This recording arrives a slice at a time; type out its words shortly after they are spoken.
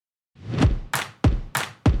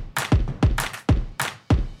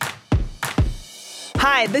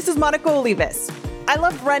Hi, this is Monica Olivas. I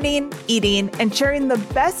love running, eating, and sharing the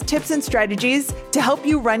best tips and strategies to help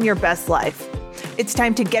you run your best life. It's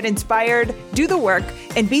time to get inspired, do the work,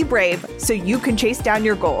 and be brave so you can chase down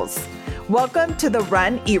your goals. Welcome to the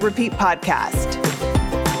Run, Eat, Repeat podcast.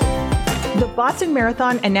 The Boston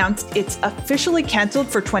Marathon announced it's officially canceled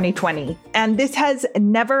for 2020, and this has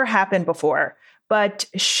never happened before. But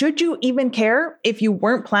should you even care if you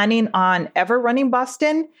weren't planning on ever running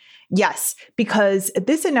Boston? Yes, because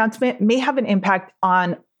this announcement may have an impact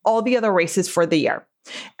on all the other races for the year.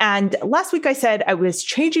 And last week I said I was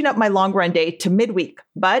changing up my long run day to midweek,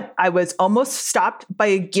 but I was almost stopped by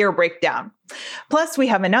a gear breakdown. Plus, we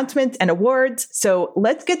have announcements and awards, so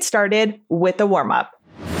let's get started with the warm-up.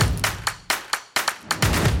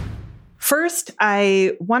 First,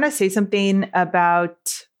 I want to say something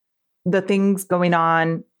about the things going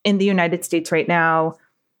on in the United States right now.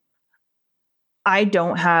 I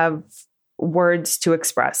don't have words to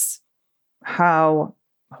express how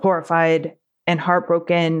horrified and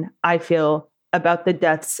heartbroken I feel about the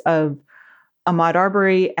deaths of Ahmaud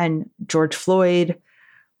Arbery and George Floyd.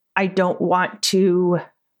 I don't want to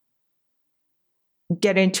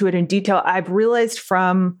get into it in detail. I've realized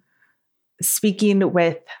from speaking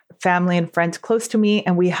with family and friends close to me,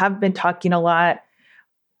 and we have been talking a lot,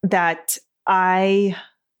 that I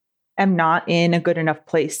am not in a good enough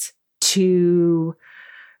place to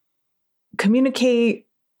communicate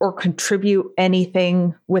or contribute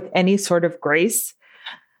anything with any sort of grace.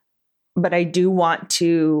 But I do want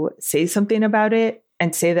to say something about it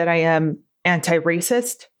and say that I am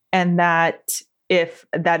anti-racist, and that if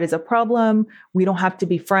that is a problem, we don't have to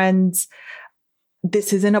be friends.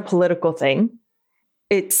 This isn't a political thing.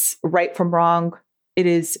 It's right from wrong. It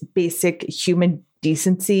is basic human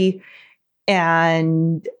decency.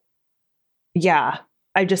 And yeah,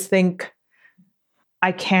 I just think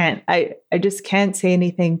I just can't say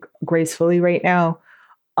anything gracefully right now.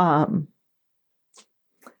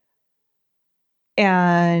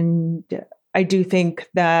 And I do think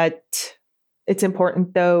that it's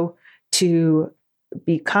important, though, to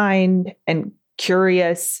be kind and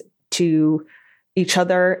curious to each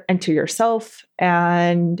other and to yourself,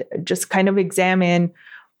 and just kind of examine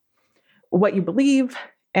what you believe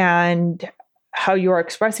and how you are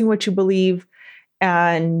expressing what you believe.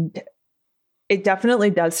 And it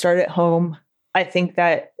definitely does start at home. I think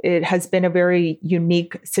that it has been a very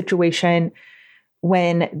unique situation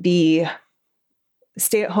when the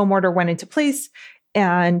stay-at-home order went into place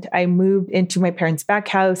and I moved into my parents' back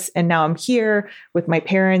house, and now I'm here with my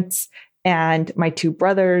parents and my two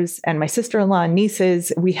brothers and my sister-in-law and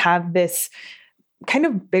nieces. We have this kind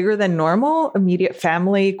of bigger than normal immediate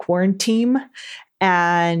family quarantine,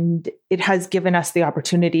 and it has given us the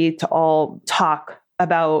opportunity to all talk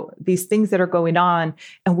about these things that are going on.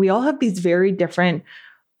 And we all have these very different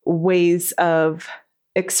ways of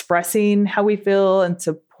expressing how we feel and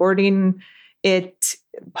supporting it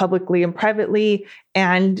publicly and privately.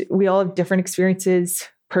 And we all have different experiences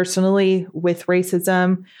personally with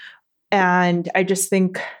racism. And I just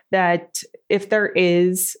think that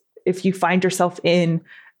if you find yourself in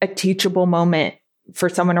a teachable moment for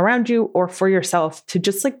someone around you or for yourself, to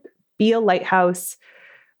just be a lighthouse.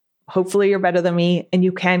 Hopefully you're better than me and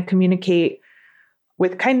you can communicate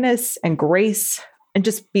with kindness and grace and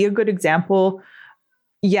just be a good example.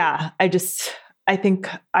 Yeah, I think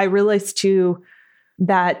I realized too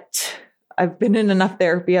that I've been in enough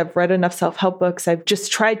therapy. I've read enough self-help books. I've just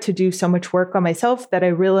tried to do so much work on myself that I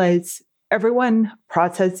realize everyone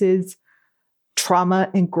processes trauma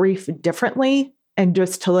and grief differently, and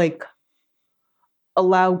just to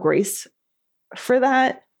allow grace for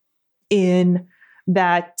that, in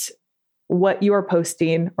that what you are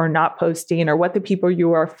posting or not posting, or what the people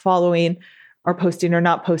you are following are posting or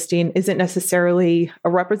not posting, isn't necessarily a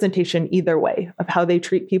representation either way of how they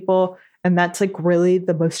treat people. And that's really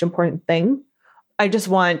the most important thing. I just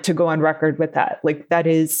want to go on record with that. That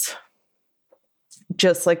is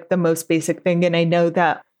just the most basic thing. And I know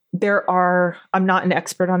that I'm not an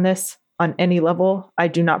expert on this on any level. I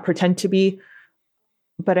do not pretend to be,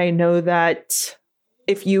 but I know that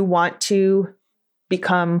if you want to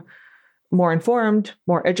become more informed,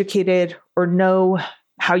 more educated, or know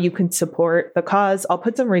how you can support the cause, I'll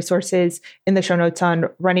put some resources in the show notes on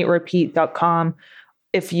runeatrepeat.com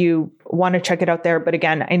if you want to check it out there. But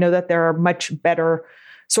again, I know that there are much better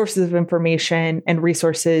sources of information and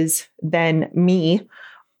resources than me.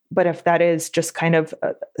 But if that is just kind of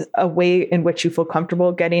a way in which you feel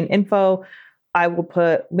comfortable getting info, I will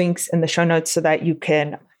put links in the show notes so that you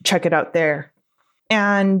can check it out there.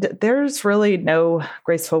 And there's really no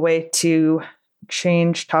graceful way to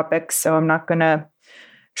change topics, so I'm not going to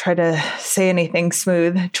try to say anything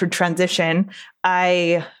smooth to transition,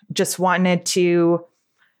 I just wanted to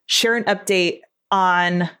share an update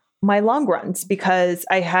on my long runs because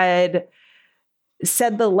I had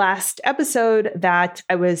said the last episode that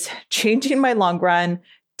I was changing my long run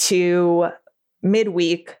to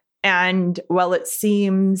midweek. And while it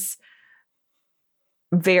seems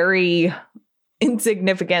very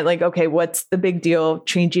insignificant, like, okay, what's the big deal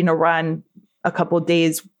changing a run a couple of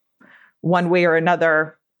days one way or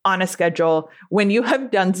another on a schedule when you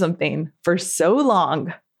have done something for so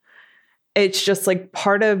long? It's just like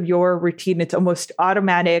part of your routine. It's almost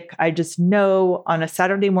automatic. I just know on a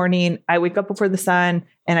Saturday morning, I wake up before the sun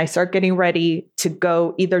and I start getting ready to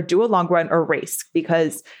go either do a long run or race,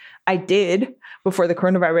 because I did, before the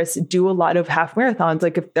coronavirus, do a lot of half marathons.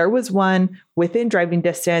 Like if there was one within driving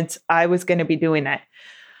distance, I was going to be doing it.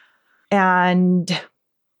 And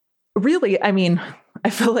really, I mean, I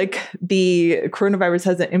feel like the coronavirus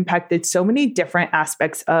has impacted so many different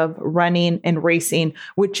aspects of running and racing,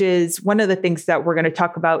 which is one of the things that we're going to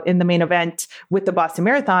talk about in the main event with the Boston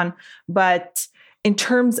Marathon. But in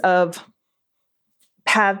terms of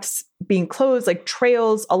paths being closed, like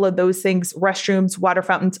trails, all of those things, restrooms, water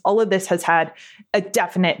fountains, all of this has had a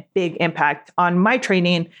definite big impact on my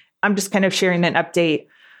training. I'm just kind of sharing an update.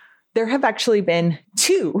 There have actually been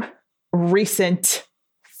 2 recent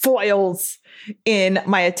foils in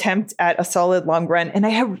my attempt at a solid long run. And I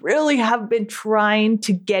have been trying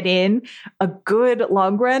to get in a good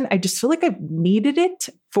long run. I just feel like I've needed it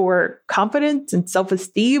for confidence and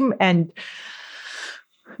self-esteem and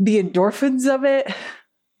the endorphins of it.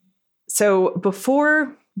 So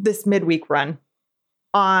before this midweek run,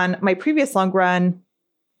 on my previous long run,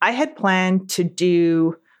 I had planned to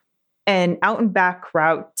do an out and back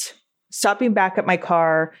route, stopping back at my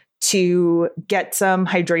car to get some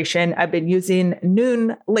hydration. I've been using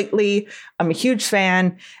Noon lately. I'm a huge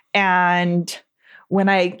fan. And when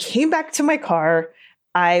I came back to my car,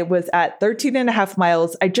 I was at 13 and a half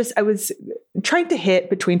miles. I was trying to hit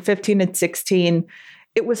between 15 and 16.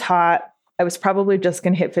 It was hot. I was probably just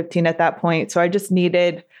going to hit 15 at that point. So I just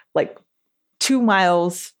needed like 2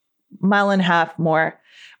 miles, mile and a half more.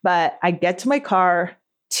 But I get to my car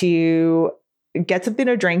to get something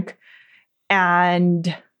to drink,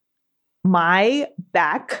 and my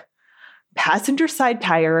back passenger side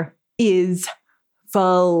tire is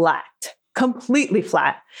flat, completely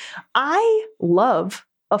flat. I love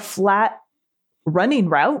a flat running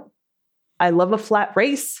route. I love a flat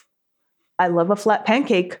race. I love a flat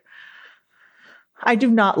pancake. I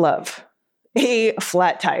do not love a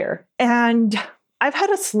flat tire. And I've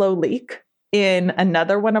had a slow leak in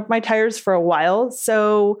another one of my tires for a while.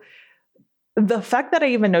 So the fact that I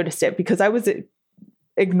even noticed it, because I was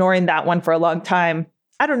ignoring that one for a long time,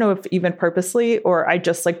 I don't know if even purposely or I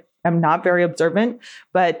just I'm not very observant,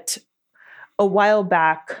 but a while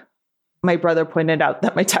back, my brother pointed out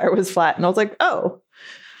that my tire was flat and I was like, oh,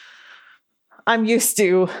 I'm used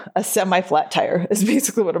to a semi-flat tire is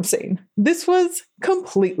basically what I'm saying. This was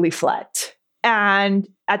completely flat. And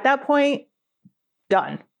at that point,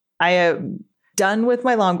 done. I am done with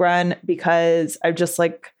my long run because I just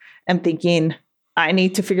am thinking, I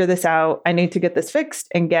need to figure this out. I need to get this fixed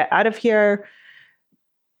and get out of here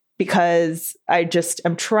because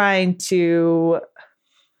I'm trying to,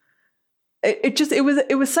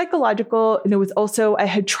 it was psychological. And it was also, I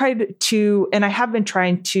had tried to, and I have been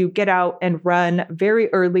trying to get out and run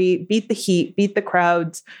very early, beat the heat, beat the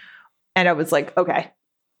crowds. And I was like, okay,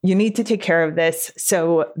 you need to take care of this.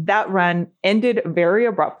 So that run ended very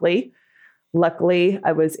abruptly. Luckily,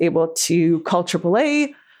 I was able to call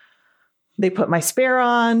AAA. They put my spare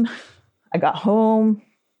on. I got home.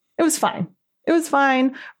 It was fine.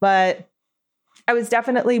 But I was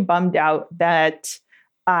definitely bummed out that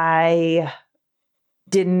I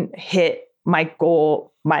didn't hit my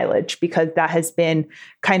goal mileage, because that has been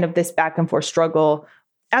kind of this back and forth struggle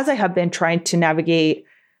as I have been trying to navigate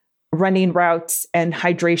running routes and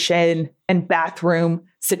hydration and bathroom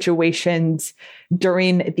situations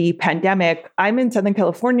during the pandemic. I'm in Southern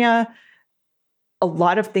California. A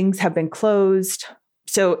lot of things have been closed.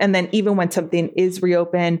 So, and then even when something is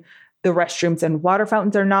reopened, the restrooms and water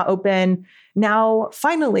fountains are not open. Now,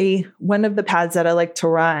 finally, one of the paths that I like to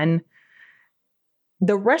run,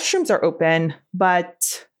 the restrooms are open,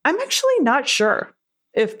 but I'm actually not sure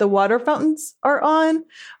if the water fountains are on.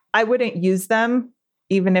 I wouldn't use them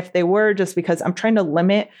even if they were, just because I'm trying to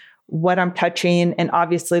limit what I'm touching. And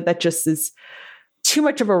obviously that just is too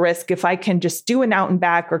much of a risk. If I can just do an out and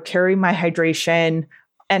back or carry my hydration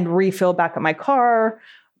and refill back at my car,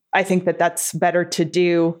 I think that that's better to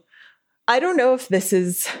do. I don't know if this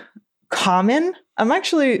is common. I'm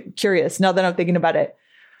actually curious now that I'm thinking about it.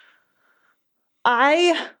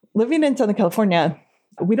 Living in Southern California,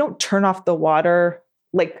 we don't turn off the water,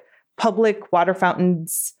 like public water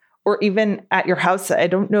fountains, or even at your house. I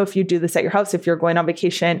don't know if you do this at your house if you're going on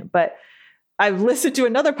vacation, but I've listened to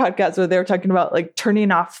another podcast where they were talking about like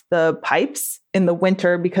turning off the pipes in the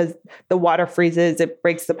winter because the water freezes, it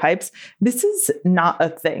breaks the pipes. This is not a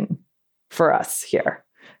thing for us here.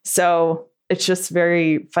 So it's just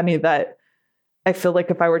very funny that I feel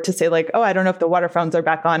like if I were to say like, oh, I don't know if the water fountains are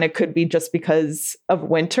back on, it could be just because of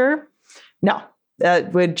winter. No,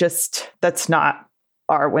 that's not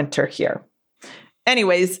our winter here.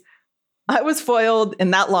 Anyways, I was foiled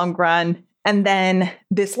in that long run. And then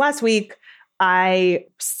this last week, I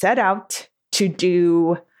set out to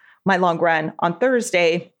do my long run on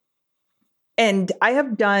Thursday. And I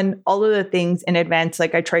have done all of the things in advance.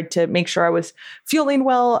 Like I tried to make sure I was fueling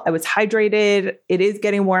well. I was hydrated. It is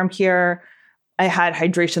getting warm here. I had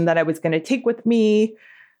hydration that I was going to take with me.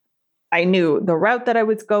 I knew the route that I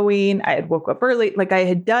was going. I had woke up early. Like I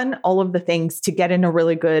had done all of the things to get in a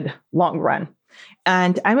really good long run.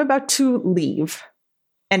 And I'm about to leave.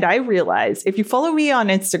 And I realized if you follow me on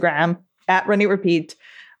Instagram at Run Eat Repeat,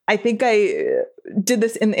 I think I did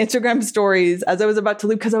this in the Instagram stories as I was about to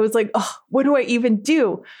leave because I was like, oh, what do I even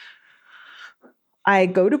do? I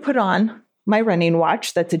go to put on my running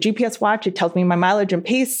watch. That's a GPS watch. It tells me my mileage and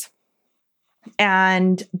pace.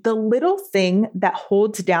 And the little thing that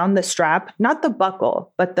holds down the strap, not the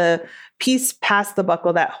buckle, but the piece past the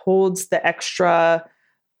buckle that holds the extra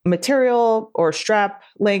material or strap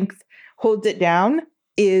length, holds it down,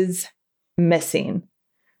 is missing,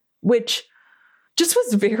 which just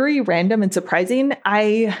was very random and surprising.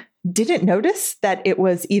 I didn't notice that it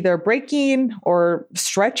was either breaking or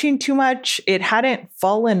stretching too much. It hadn't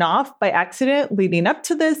fallen off by accident leading up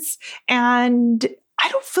to this. And I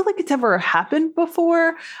don't feel like it's ever happened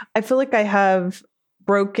before. I feel like I have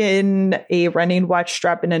broken a running watch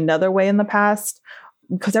strap in another way in the past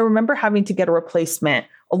because I remember having to get a replacement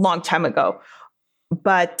a long time ago.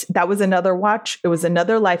 But that was another watch. It was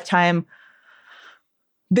another lifetime.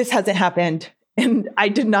 This hasn't happened. And I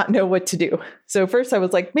did not know what to do. So first I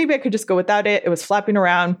was like, maybe I could just go without it. It was flapping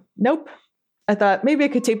around. Nope. I thought maybe I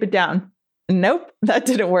could tape it down. Nope, that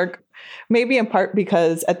didn't work. Maybe in part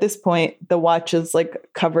because at this point, the watch is like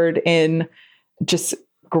covered in just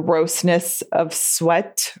grossness of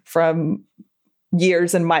sweat from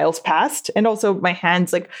years and miles past. And also my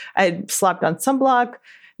hands, like I had slapped on sunblock.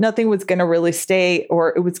 Nothing was going to really stay, or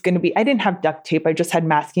it was going to be, I didn't have duct tape. I just had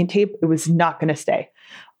masking tape. It was not going to stay.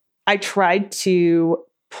 I tried to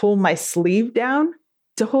pull my sleeve down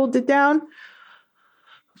to hold it down.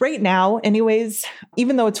 Right now, anyways,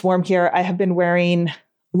 even though it's warm here, I have been wearing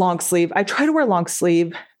long sleeve. I try to wear long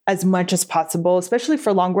sleeve as much as possible, especially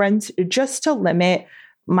for long runs, just to limit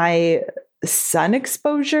my sun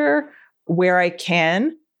exposure where I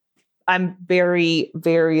can. I'm very,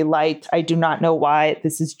 very light. I do not know why.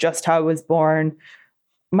 This is just how I was born.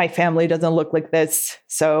 My family doesn't look like this.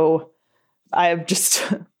 So that's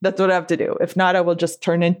what I have to do. If not, I will just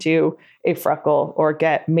turn into a freckle or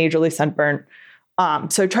get majorly sunburned.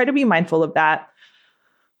 So I try to be mindful of that.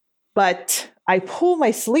 But I pull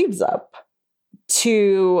my sleeves up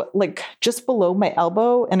to like just below my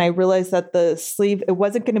elbow. And I realized that the sleeve, it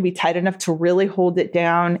wasn't going to be tight enough to really hold it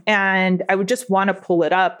down. And I would just want to pull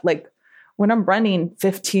it up. Like when I'm running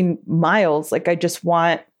 15 miles, like I just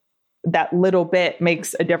want that little bit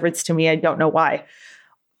makes a difference to me. I don't know why.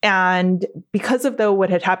 And because of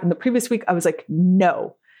what had happened the previous week, I was like,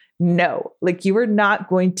 no, like you are not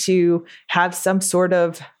going to have some sort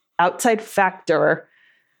of outside factor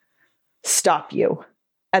stop you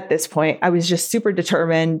at this point. I was just super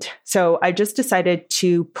determined. So I just decided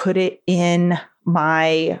to put it in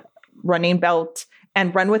my running belt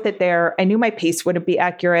and run with it there. I knew my pace wouldn't be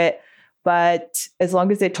accurate, but as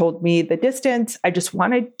long as it told me the distance, I just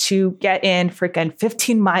wanted to get in freaking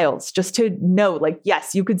 15 miles just to know, like,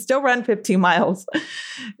 yes, you could still run 15 miles.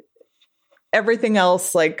 Everything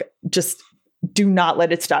else, like, just do not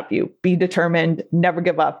let it stop you. Be determined, never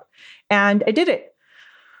give up. And I did it.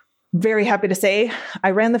 Very happy to say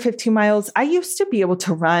I ran the 15 miles. I used to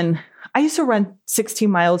run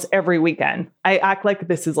 16 miles every weekend. I act like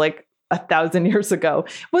this is like 1,000 years ago.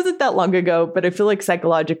 It wasn't that long ago, but I feel like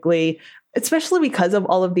psychologically, especially because of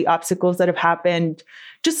all of the obstacles that have happened,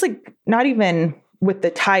 just like not even with the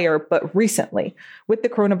tire, but recently with the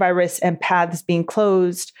coronavirus and paths being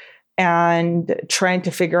closed and trying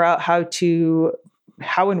to figure out how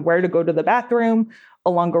and where to go to the bathroom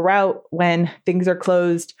along a route when things are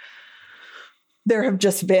closed. There have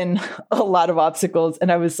just been a lot of obstacles.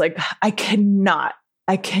 And I was like, I cannot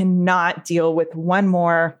deal with one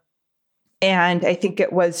more And I think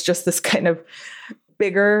it was just this kind of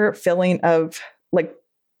bigger feeling of like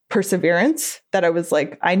perseverance that I was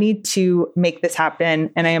like, I need to make this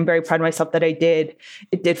happen. And I am very proud of myself that I did.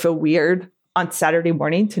 It did feel weird on Saturday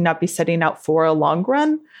morning to not be setting out for a long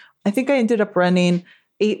run. I think I ended up running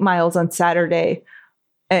 8 miles on Saturday.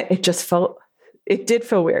 It did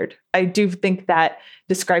feel weird. I do think that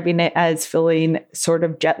describing it as feeling sort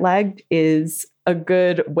of jet lagged is a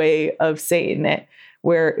good way of saying it,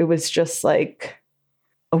 where it was just like,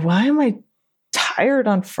 why am I tired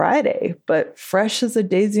on Friday, but fresh as a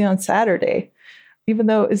daisy on Saturday? Even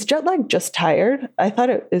though, is jet lag just tired? I thought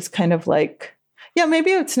it is kind of like, yeah,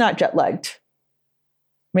 maybe it's not jet lagged.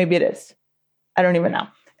 Maybe it is. I don't even know.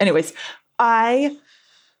 Anyways, I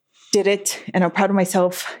did it and I'm proud of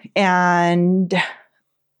myself. And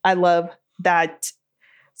I love that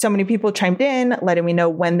so many people chimed in, letting me know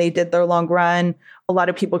when they did their long run. A lot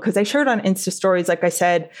of people, because I shared on Insta stories, like I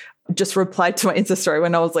said, just replied to my Insta story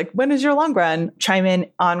when I was like, when is your long run? Chime in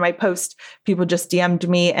on my post. People just DM'd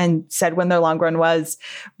me and said when their long run was.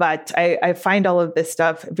 But I find all of this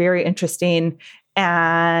stuff very interesting.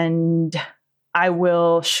 And I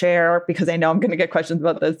will share, because I know I'm going to get questions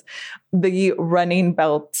about this, the running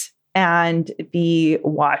belt and the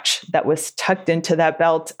watch that was tucked into that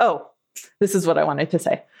belt. Oh, this is what I wanted to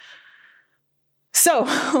say. So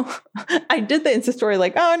I did the Insta story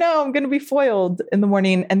like, oh no, I'm going to be foiled in the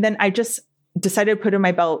morning. And then I just decided to put in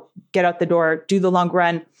my belt, get out the door, do the long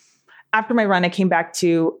run. After my run, I came back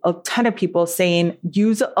to a ton of people saying,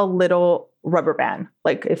 use a little rubber band.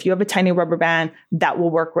 Like if you have a tiny rubber band, that will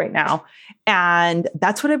work right now. And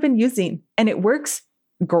that's what I've been using. And it works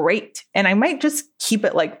great. And I might just keep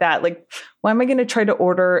it like that. Like, why am I going to try to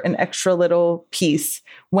order an extra little piece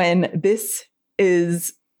when this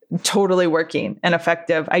is totally working and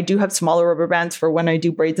effective? I do have smaller rubber bands for when I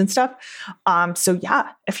do braids and stuff. So yeah,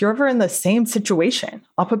 if you're ever in the same situation,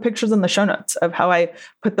 I'll put pictures in the show notes of how I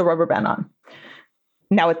put the rubber band on.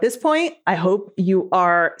 Now, at this point, I hope you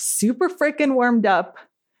are super freaking warmed up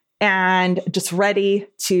and just ready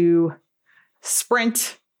to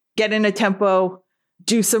sprint, get in a tempo,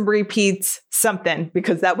 do some repeats, something,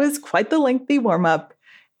 because that was quite the lengthy warm up.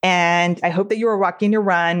 And I hope that you are rocking your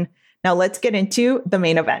run. Now let's get into the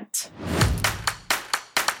main event.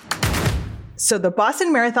 So the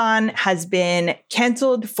Boston Marathon has been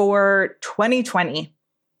canceled for 2020.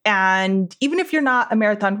 And even if you're not a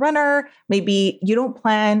marathon runner, maybe you don't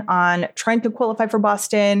plan on trying to qualify for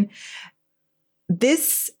Boston,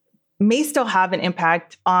 this may still have an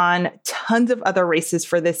impact on tons of other races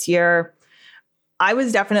for this year. I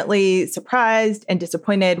was definitely surprised and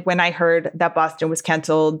disappointed when I heard that Boston was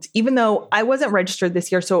canceled, even though I wasn't registered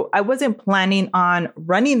this year. So I wasn't planning on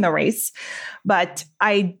running the race. But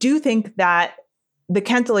I do think that the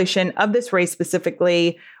cancellation of this race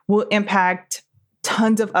specifically will impact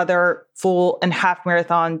tons of other full and half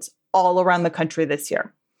marathons all around the country this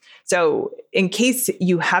year. So in case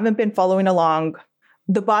you haven't been following along,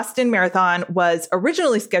 the Boston Marathon was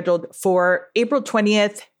originally scheduled for April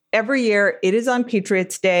 20th. Every year, it is on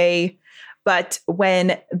Patriots Day. But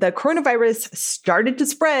when the coronavirus started to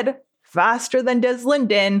spread faster than Des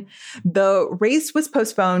Linden, the race was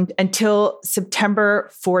postponed until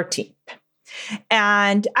September 14th.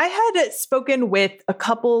 And I had spoken with a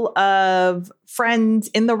couple of friends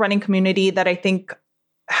in the running community that I think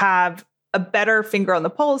have a better finger on the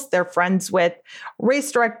pulse. They're friends with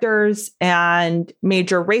race directors and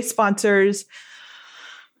major race sponsors.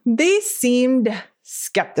 They seemed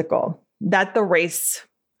skeptical that the race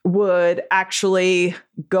would actually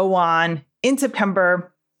go on in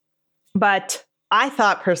September. But I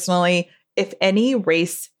thought personally, if any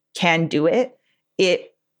race can do it, it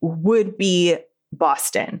would be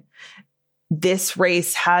Boston. This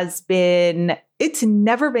race it's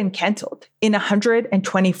never been canceled in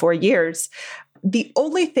 124 years. The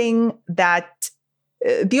only time that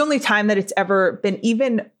it's ever been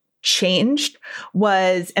even changed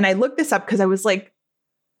was, and I looked this up because I was like,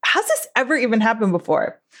 has this ever even happened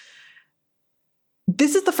before?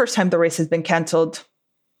 This is the first time the race has been canceled.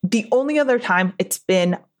 The only other time it's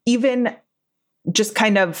been even just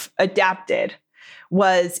kind of adapted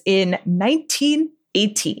was in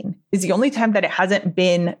 1918, is the only time that it hasn't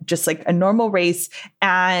been just like a normal race.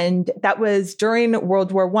 And that was during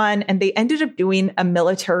World War I, and they ended up doing a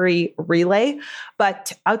military relay.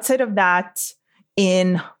 But outside of that,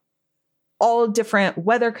 in all different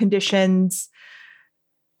weather conditions,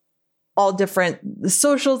 all different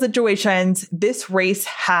social situations, this race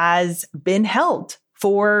has been held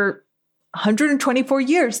for 124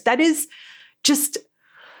 years. That is just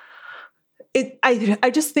it.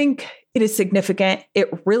 I just think it is significant. It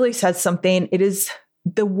really says something. It is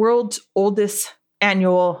the world's oldest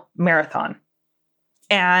annual marathon.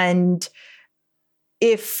 And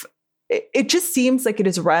if it just seems like it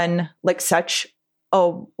is run like such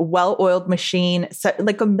a well-oiled machine,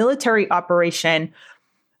 like a military operation.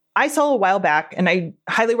 I saw a while back, and I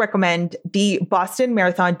highly recommend the Boston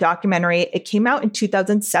Marathon documentary. It came out in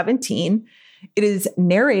 2017. It is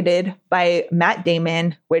narrated by Matt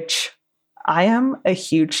Damon, which I am a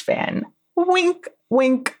huge fan. Wink,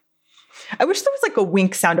 wink. I wish there was like a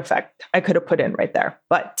wink sound effect I could have put in right there,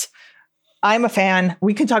 but I'm a fan.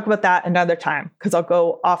 We can talk about that another time because I'll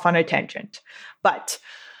go off on a tangent. But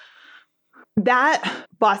that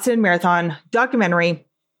Boston Marathon documentary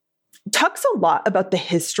talks a lot about the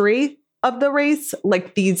history of the race,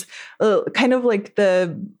 like these kind of like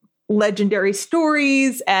the legendary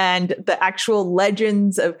stories and the actual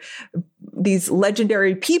legends of these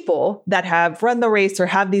legendary people that have run the race or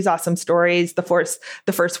have these awesome stories. The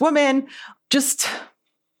first woman, just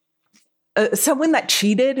someone that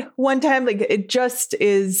cheated one time. Like, it just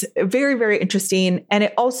is very, very interesting. And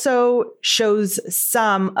it also shows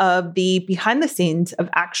some of the behind the scenes of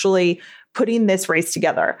actually putting this race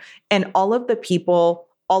together, and all of the people,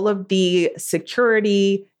 all of the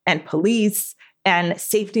security and police and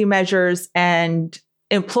safety measures and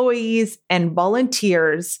employees and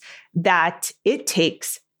volunteers that it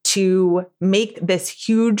takes to make this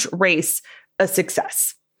huge race a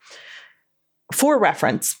success. For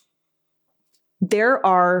reference, there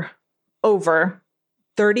are over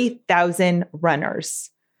 30,000 runners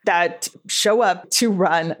that show up to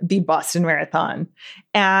run the Boston Marathon.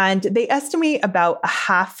 And they estimate about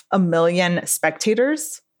 500,000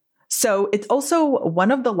 spectators. So it's also one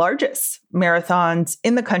of the largest marathons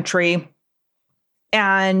in the country.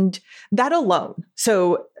 And that alone,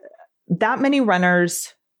 so that many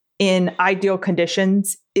runners in ideal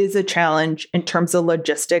conditions is a challenge in terms of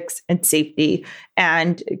logistics and safety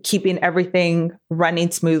and keeping everything running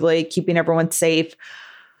smoothly, keeping everyone safe.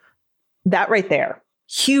 That right there,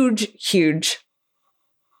 huge, huge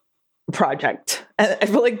project. I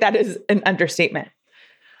feel like that is an understatement.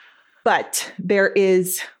 But there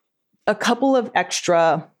is a couple of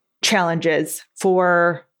extra challenges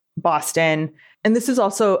for Boston. And this is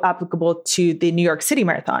also applicable to the New York City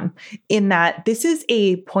Marathon, in that this is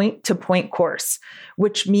a point-to-point course,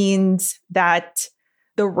 which means that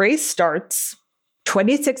the race starts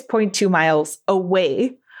 26.2 miles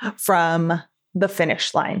away from the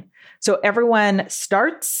finish line. So everyone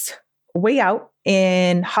starts way out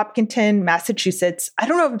in Hopkinton, Massachusetts. I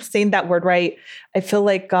don't know if I'm saying that word right. I feel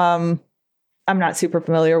like I'm not super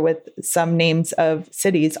familiar with some names of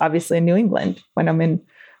cities, obviously in New England, when I'm in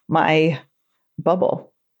my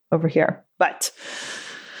bubble over here. But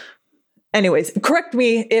anyways, correct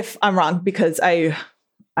me if I'm wrong, because I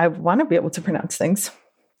want to be able to pronounce things.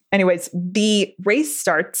 Anyways, the race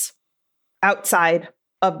starts outside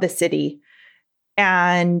of the city.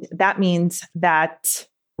 And that means that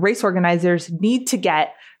race organizers need to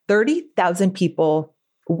get 30,000 people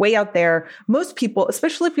way out there. Most people,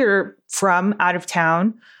 especially if you're from out of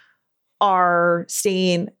town, are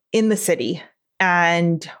staying in the city.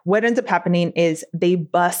 And what ends up happening is they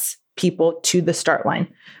bus people to the start line.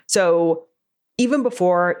 So even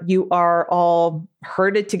before you are all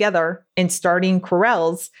herded together in starting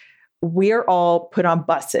corrals, we're all put on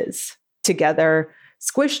buses together,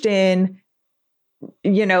 squished in,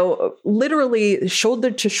 literally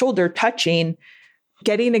shoulder to shoulder touching,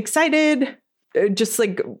 getting excited, just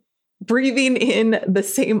like breathing in the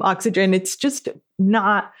same oxygen. It's just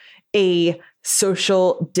not a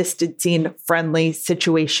social distancing friendly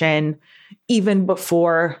situation, even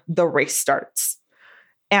before the race starts.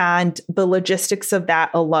 And the logistics of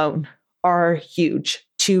that alone are huge,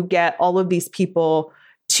 to get all of these people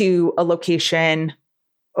to a location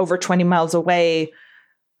over 20 miles away,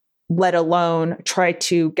 let alone try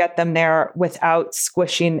to get them there without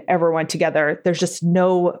squishing everyone together. There's just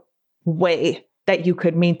no way that you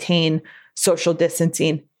could maintain social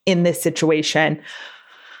distancing in this situation.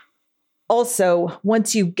 Also,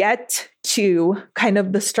 once you get to kind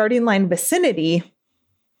of the starting line vicinity,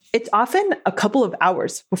 it's often a couple of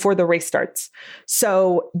hours before the race starts.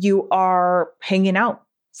 So you are hanging out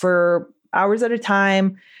for hours at a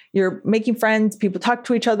time. You're making friends. People talk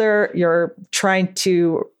to each other. You're trying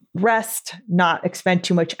to rest, not expend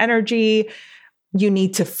too much energy. You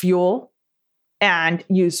need to fuel and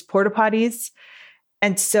use porta potties.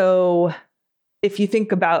 And so if you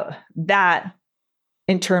think about that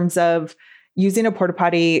in terms of using a porta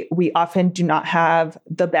potty, we often do not have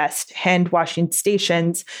the best hand washing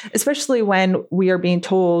stations, especially when we are being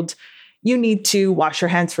told you need to wash your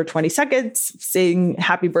hands for 20 seconds, sing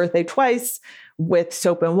happy birthday twice with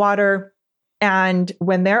soap and water. And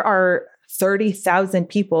when there are 30,000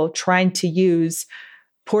 people trying to use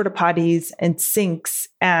porta potties and sinks,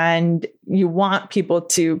 and you want people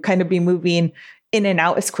to kind of be moving in and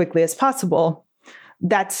out as quickly as possible,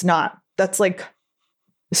 that's like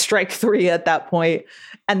strike three at that point.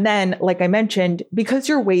 And then, like I mentioned, because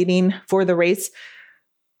you're waiting for the race,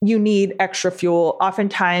 you need extra fuel.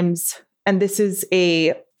 Oftentimes, and this is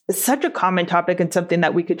such a common topic and something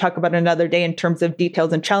that we could talk about another day in terms of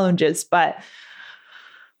details and challenges. But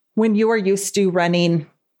when you are used to running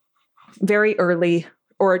very early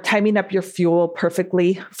or timing up your fuel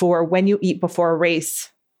perfectly for when you eat before a race,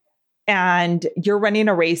 and you're running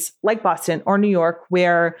a race like Boston or New York,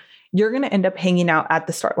 where you're going to end up hanging out at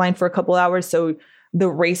the start line for a couple hours. So the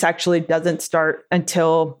race actually doesn't start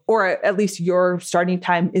until, or at least your starting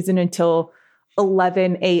time isn't until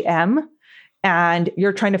 11 a.m. And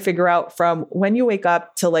you're trying to figure out from when you wake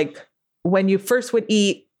up to like when you first would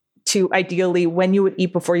eat to ideally when you would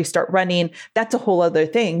eat before you start running. That's a whole other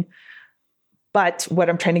thing. But what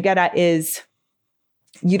I'm trying to get at is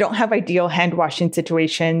you don't have ideal hand washing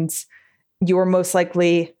situations. You are most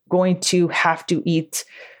likely going to have to eat.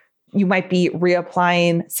 You might be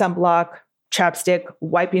reapplying sunblock, chapstick,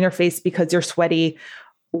 wiping your face because you're sweaty,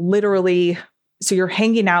 literally. So you're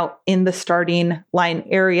hanging out in the starting line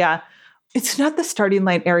area. It's not the starting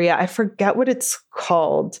line area. I forget what it's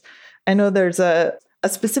called. I know there's a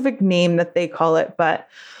specific name that they call it,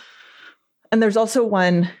 and there's also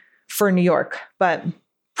one for New York, but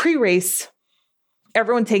pre-race,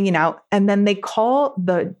 everyone's hanging out, and then they call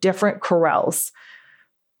the different corrals,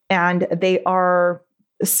 and they are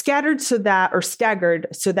staggered so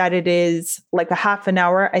that it is like a half an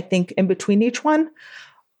hour, I think, in between each one.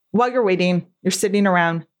 While you're waiting, you're sitting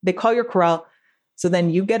around, they call your corral. So then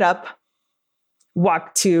you get up,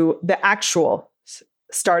 walk to the actual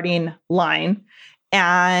starting line,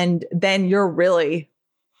 and then you're really,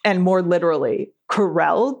 and more literally,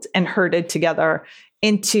 corralled and herded together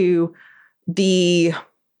into the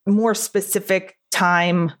more specific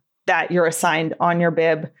time that you're assigned on your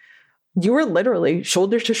bib. You were literally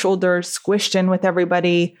shoulder to shoulder, squished in with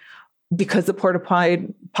everybody because the porta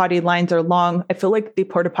potty lines are long. I feel like the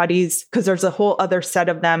porta potties, because there's a whole other set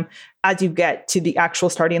of them as you get to the actual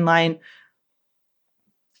starting line.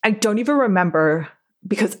 I don't even remember,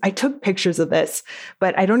 because I took pictures of this,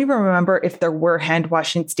 but I don't even remember if there were hand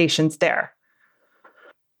washing stations there.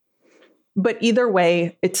 But either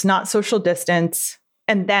way, it's not social distance.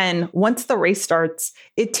 And then once the race starts,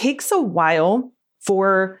 it takes a while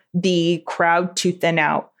for the crowd to thin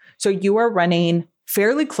out. So you are running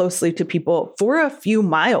fairly closely to people for a few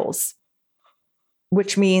miles,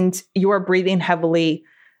 which means you are breathing heavily,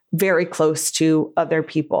 very close to other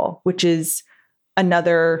people, which is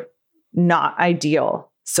another not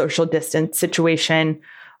ideal social distance situation.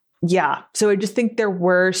 Yeah. So I just think there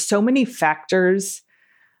were so many factors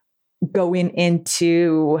going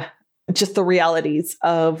into just the realities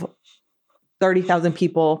of 30,000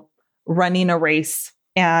 people running a race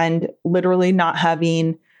and literally not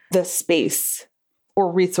having the space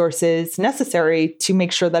or resources necessary to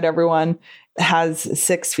make sure that everyone has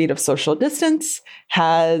 6 feet of social distance,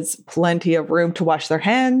 has plenty of room to wash their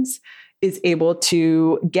hands, is able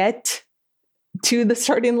to get to the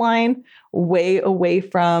starting line way away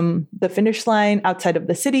from the finish line outside of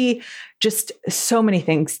the city. Just so many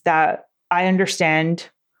things that I understand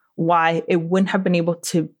why it wouldn't have been able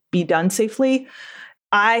to be done safely.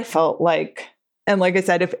 I felt like, and like I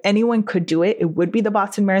said, if anyone could do it, it would be the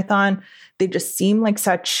Boston Marathon. They just seem like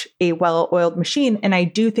such a well-oiled machine. And I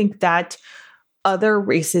do think that other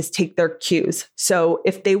races take their cues. So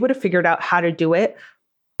if they would have figured out how to do it,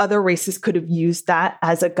 other races could have used that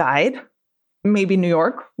as a guide. Maybe New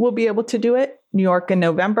York will be able to do it, New York in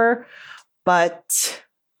November. But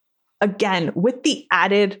again, with the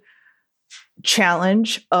added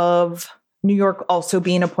challenge of New York also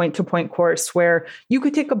being a point-to-point course where you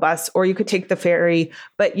could take a bus or you could take the ferry,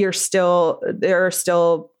 but there are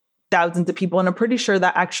still thousands of people. And I'm pretty sure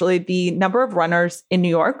that actually the number of runners in New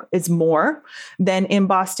York is more than in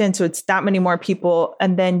Boston. So it's that many more people.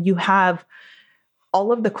 And then you have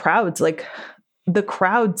all of the crowds, like the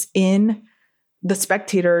crowds in the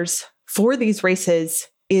spectators for these races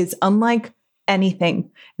is unlike anything.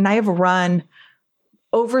 And I have run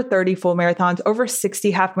over 30 full marathons, over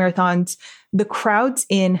 60 half marathons. The crowds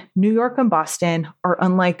in New York and Boston are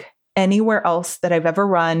unlike anywhere else that I've ever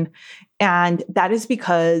run. And that is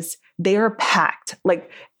because they are packed. Like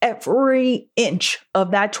every inch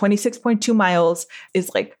of that 26.2 miles is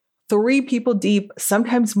like 3 people deep,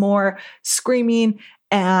 sometimes more, screaming.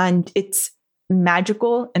 And it's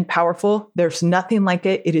magical and powerful. There's nothing like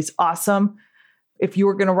it. It is awesome. if you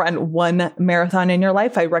were going to run one marathon in your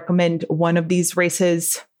life, I recommend one of these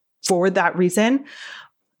races for that reason.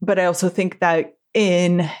 But I also think that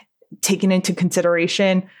in taking into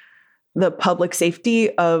consideration the public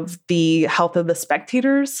safety of the health of the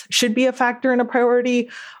spectators should be a factor and a priority.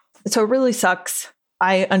 So it really sucks.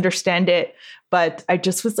 I understand it, but I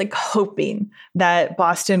just was like hoping that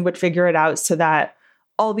Boston would figure it out so that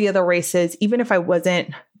all the other races, even if I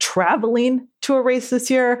wasn't traveling to a race this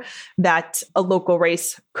year, that a local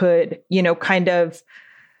race could, kind of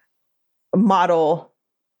model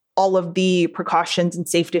all of the precautions and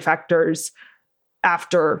safety factors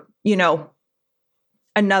after,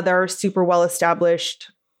 another super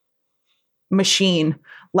well-established machine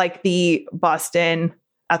like the Boston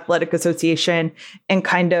Athletic Association and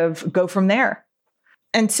kind of go from there.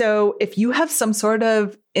 And so if you have some sort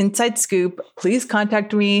of inside scoop, please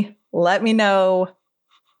contact me. Let me know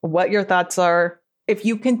what your thoughts are. If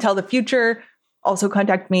you can tell the future, also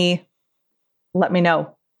contact me. Let me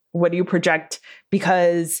know. What do you project?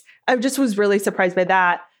 Because I just was really surprised by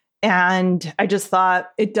that. And I just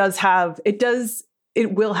thought it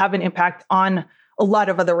will have an impact on a lot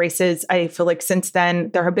of other races. I feel like since then,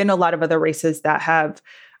 there have been a lot of other races that have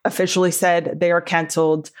officially said they are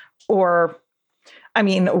canceled, or,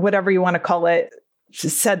 whatever you want to call it,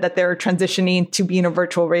 said that they're transitioning to being a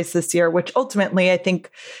virtual race this year, which ultimately I think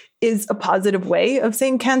is a positive way of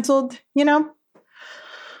saying canceled,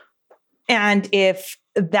 And if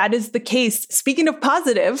that is the case, speaking of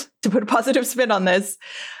positive, to put a positive spin on this,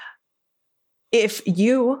 if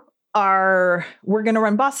we're going to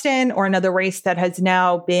run Boston or another race that has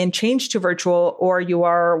now been changed to virtual, or you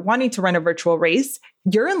are wanting to run a virtual race,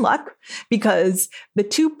 you're in luck because the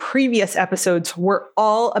 2 previous episodes were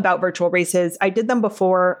all about virtual races. I did them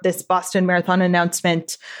before this Boston Marathon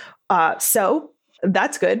announcement. So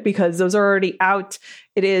that's good because those are already out.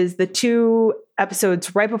 It is the 2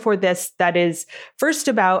 episodes right before this that is first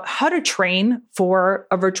about how to train for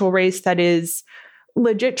a virtual race that is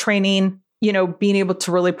legit training, being able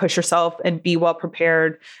to really push yourself and be well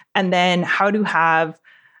prepared. And then how to have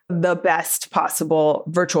the best possible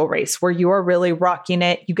virtual race where you are really rocking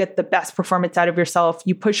it. You get the best performance out of yourself.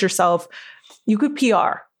 You push yourself. You could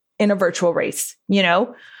PR in a virtual race,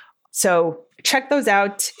 So check those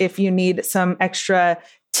out if you need some extra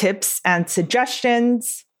tips and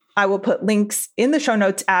suggestions. I will put links in the show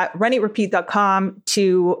notes at runeatrepeat.com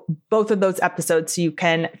to both of those episodes so you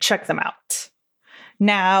can check them out.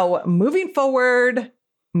 Now, moving forward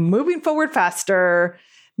faster.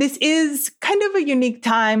 This is kind of a unique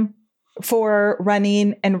time for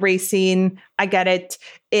running and racing. I get it.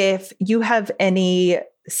 If you have any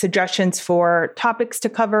suggestions for topics to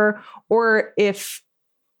cover, or if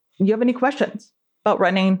you have any questions about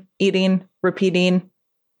running, eating, repeating,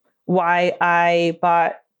 why I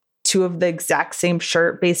bought 2 of the exact same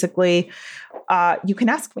shirt, basically, you can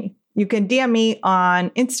ask me. You can DM me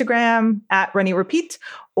on Instagram at runeatrepeat,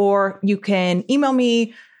 or you can email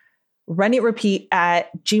me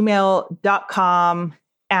runeatrepeat@gmail.com.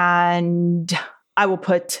 And I will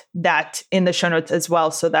put that in the show notes as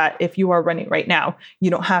well, so that if you are running right now, you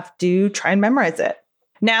don't have to try and memorize it.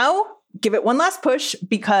 Now, give it one last push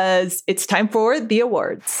because it's time for the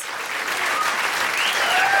awards.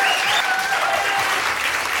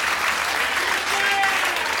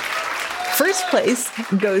 First place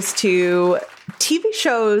goes to TV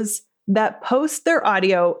shows that post their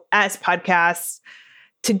audio as podcasts.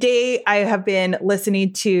 Today, I have been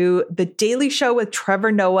listening to The Daily Show with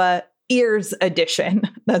Trevor Noah, Ears Edition.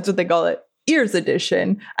 That's what they call it, Ears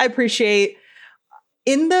Edition. I appreciate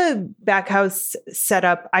in the backhouse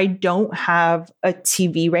setup, I don't have a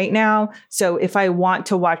TV right now. So if I want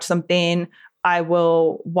to watch something, I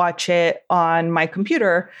will watch it on my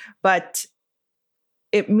computer. But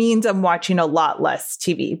it means I'm watching a lot less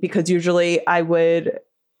TV because usually I would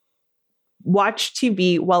watch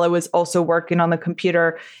TV while I was also working on the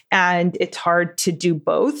computer, and it's hard to do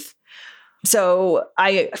both. So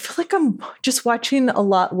I feel like I'm just watching a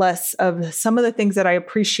lot less of some of the things that I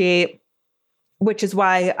appreciate, which is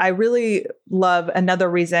why I really love another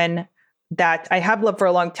reason that I have loved for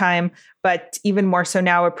a long time, but even more so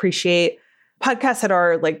now appreciate podcasts that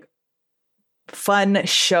are like fun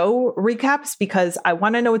show recaps, because I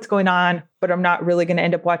want to know what's going on, but I'm not really going to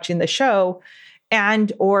end up watching the show,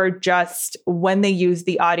 and or just when they use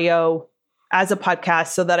the audio as a podcast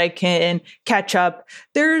so that I can catch up.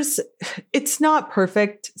 It's not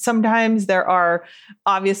perfect. Sometimes there are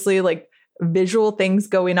obviously like visual things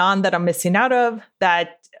going on that I'm missing out of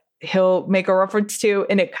that he'll make a reference to,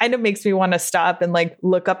 and it kind of makes me want to stop and like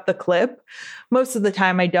look up the clip. Most of the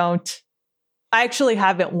time I don't. I actually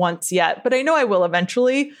haven't once yet, but I know I will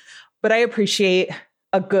eventually. But I appreciate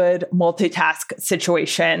a good multitask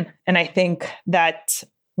situation. And I think that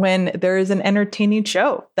when there is an entertaining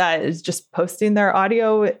show that is just posting their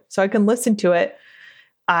audio so I can listen to it,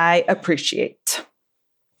 I appreciate.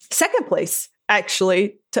 Second place,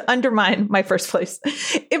 actually, to undermine my first place,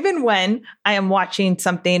 even when I am watching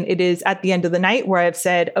something, it is at the end of the night where I've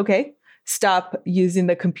said, okay, stop using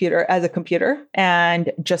the computer as a computer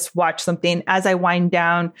and just watch something as I wind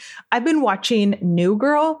down. I've been watching New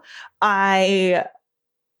Girl. I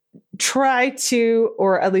try to,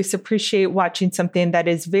 or at least appreciate watching something that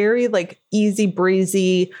is very like easy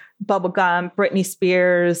breezy, bubblegum, Britney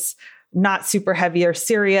Spears, not super heavy or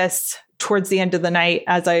serious towards the end of the night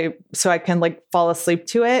so I can like fall asleep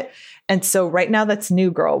to it. And so right now that's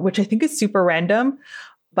New Girl, which I think is super random,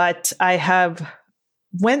 but I have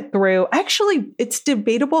went through, actually, it's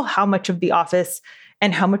debatable how much of The Office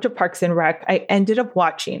and how much of Parks and Rec I ended up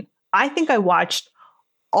watching. I think I watched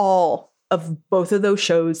all of both of those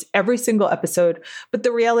shows, every single episode. But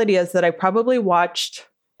the reality is that I probably watched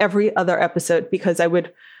every other episode because I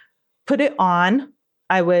would put it on,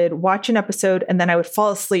 I would watch an episode, and then I would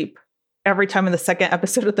fall asleep every time in the second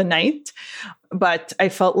episode of the night. But I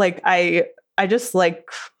felt like I just like,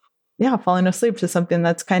 falling asleep to something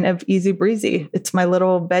that's kind of easy breezy. It's my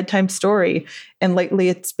little bedtime story. And lately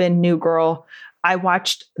it's been New Girl. I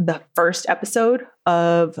watched the first episode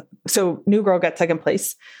so New Girl got second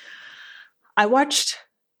place. I watched,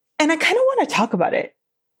 and I kind of want to talk about it,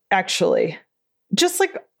 actually, just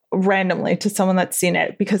like randomly to someone that's seen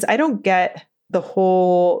it, because I don't get the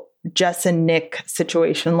whole Jess and Nick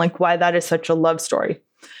situation, like why that is such a love story.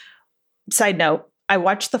 Side note, I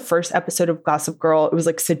watched the first episode of Gossip Girl. It was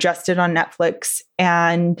like suggested on Netflix,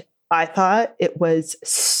 and I thought it was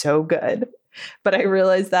so good. But I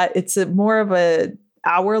realized that it's more of a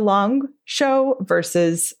hour-long show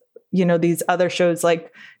versus, these other shows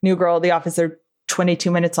like New Girl, The Office are 22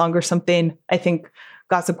 minutes long or something. I think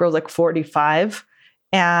Gossip Girl is like 45.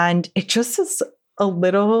 And it just is a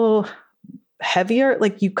little heavier.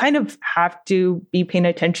 Like you kind of have to be paying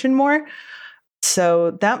attention more.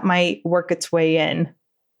 So that might work its way in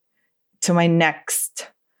to my next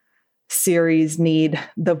series need,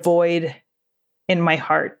 the void in my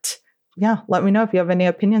heart. Yeah, let me know if you have any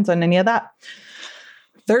opinions on any of that.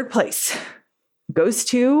 Third place goes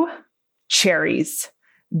to cherries.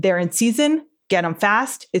 They're in season. Get them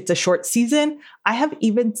fast. It's a short season. I have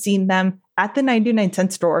even seen them at the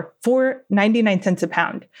 99-cent store for 99 cents a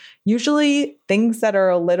pound. Usually things that are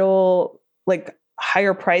a little like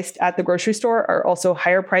higher priced at the grocery store are also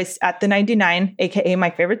higher priced at the 99, aka my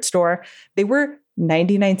favorite store. They were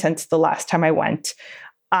 99 cents the last time I went.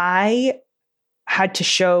 I had to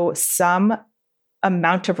show some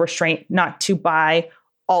amount of restraint not to buy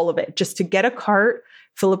all of it, just to get a cart,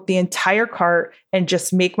 fill up the entire cart, and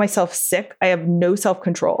just make myself sick. I have no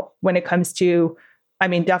self-control when it comes to,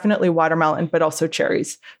 definitely watermelon, but also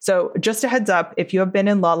cherries. So just a heads up, if you have been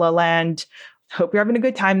in La La Land, hope you're having a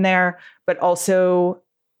good time there, but also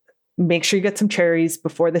make sure you get some cherries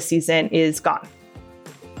before the season is gone.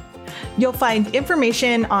 You'll find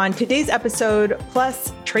information on today's episode,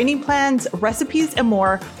 plus training plans, recipes, and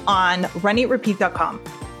more on runneatrepeat.com.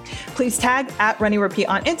 Please tag @runneatrepeat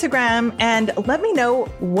on Instagram and let me know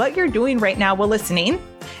what you're doing right now while listening.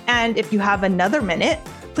 And if you have another minute,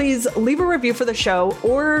 please leave a review for the show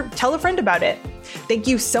or tell a friend about it. Thank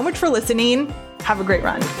you so much for listening. Have a great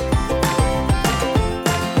run.